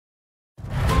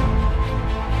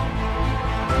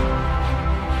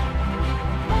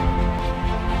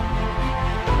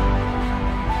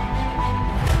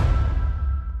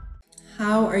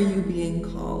How are you being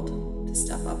called to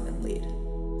step up and lead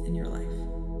in your life?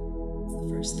 That's the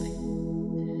first thing.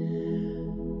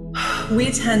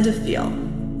 We tend to feel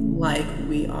like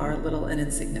we are little and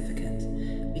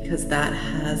insignificant because that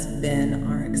has been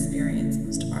our experience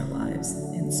most of our lives.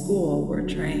 In school, we're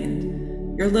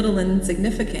trained, you're little and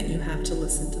insignificant. You have to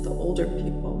listen to the older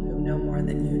people who know more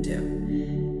than you do.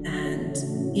 And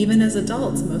even as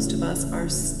adults, most of us are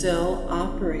still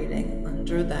operating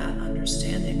under that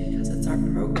understanding because it's our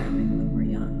programming when we're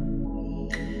young.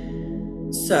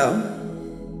 So,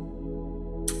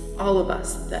 all of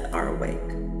us that are awake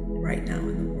right now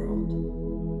in the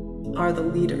world are the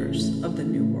leaders of the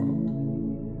new world.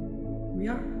 We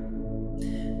are.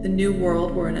 The new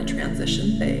world, we're in a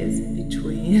transition phase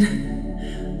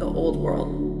between the old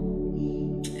world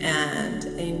and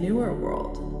a newer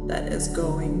world that is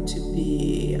going to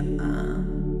be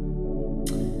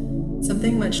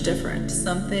something much different,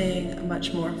 something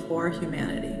much more for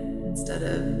humanity instead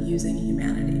of using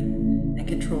humanity and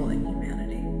controlling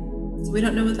humanity. So we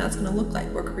don't know what that's going to look like.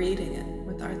 We're creating it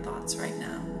with our thoughts right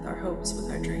now, with our hopes, with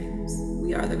our dreams.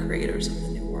 We are the creators of the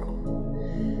new world.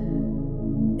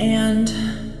 And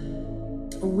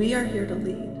we are here to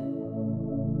lead.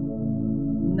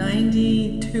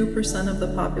 92% of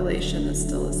the population is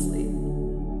still asleep.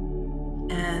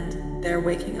 And they're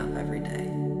waking up every day.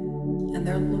 And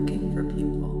they're looking for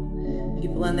people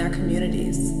in their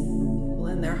communities, people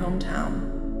in their hometown,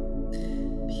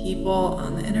 people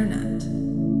on the internet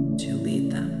to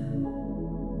lead them.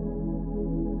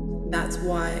 That's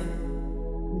why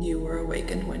you were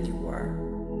awakened when you were,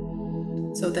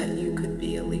 so that you could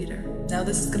be a leader. Now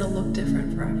this is going to look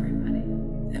different for everybody.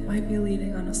 It might be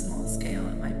leading on a small scale.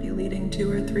 It might be leading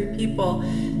 2 or 3 people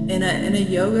in a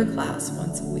yoga class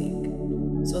once a week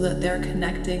so that they're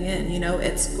connecting in. You know,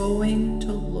 it's going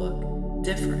to look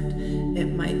different.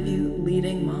 It might be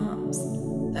leading moms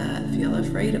that feel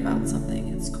afraid about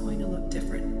something. It's going to look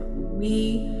different. But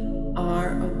we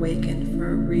are awakened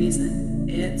for a reason.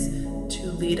 It's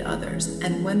to lead others.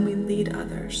 And when we lead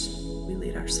others, we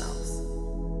lead ourselves.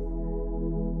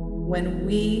 When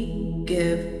we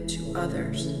give to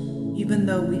others, even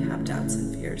though we have doubts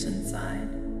and fears inside,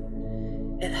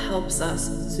 it helps us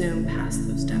zoom past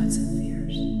those doubts and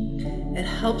fears. It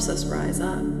helps us rise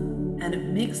up, and it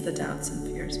makes the doubts and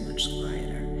fears much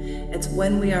quieter. It's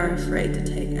when we are afraid to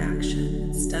take action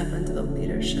and step into the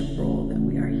leadership role that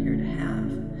we are here to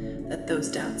have, that those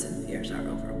doubts and fears are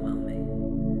overwhelming.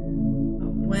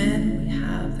 But when we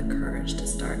have the courage to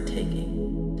start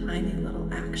taking tiny little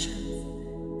actions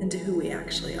into who we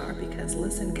actually are, because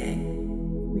listen,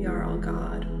 gang, we are all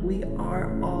God. We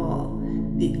are all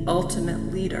the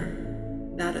ultimate leader.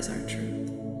 That is our truth.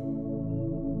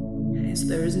 Okay, so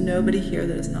there is nobody here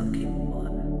that is not capable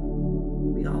of it.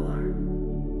 We all are.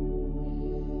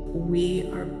 We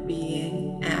are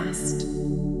being asked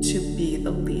to be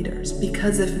the leaders,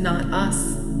 because if not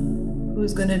us,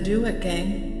 who's going to do it,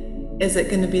 gang? Is it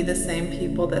going to be the same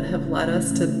people that have led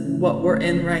us to what we're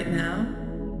in right now?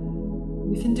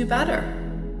 We can do better.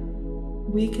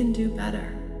 We can do better.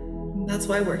 And that's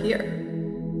why we're here.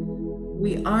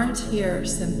 We aren't here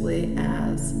simply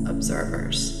as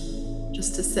observers,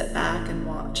 just to sit back and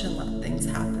watch and let things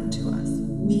happen to us.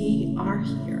 We are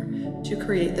here to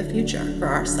create the future for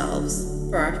ourselves,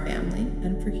 for our family,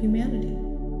 and for humanity.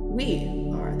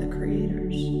 We are the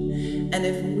creators. And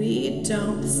if we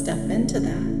don't step into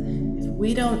that, if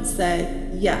we don't say,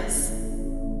 yes,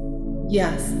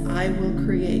 I will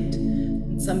create,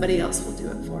 and somebody else will do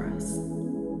it for us,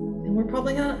 and we're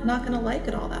probably not going to like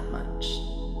it all that much.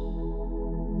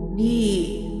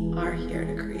 We are here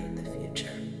to create the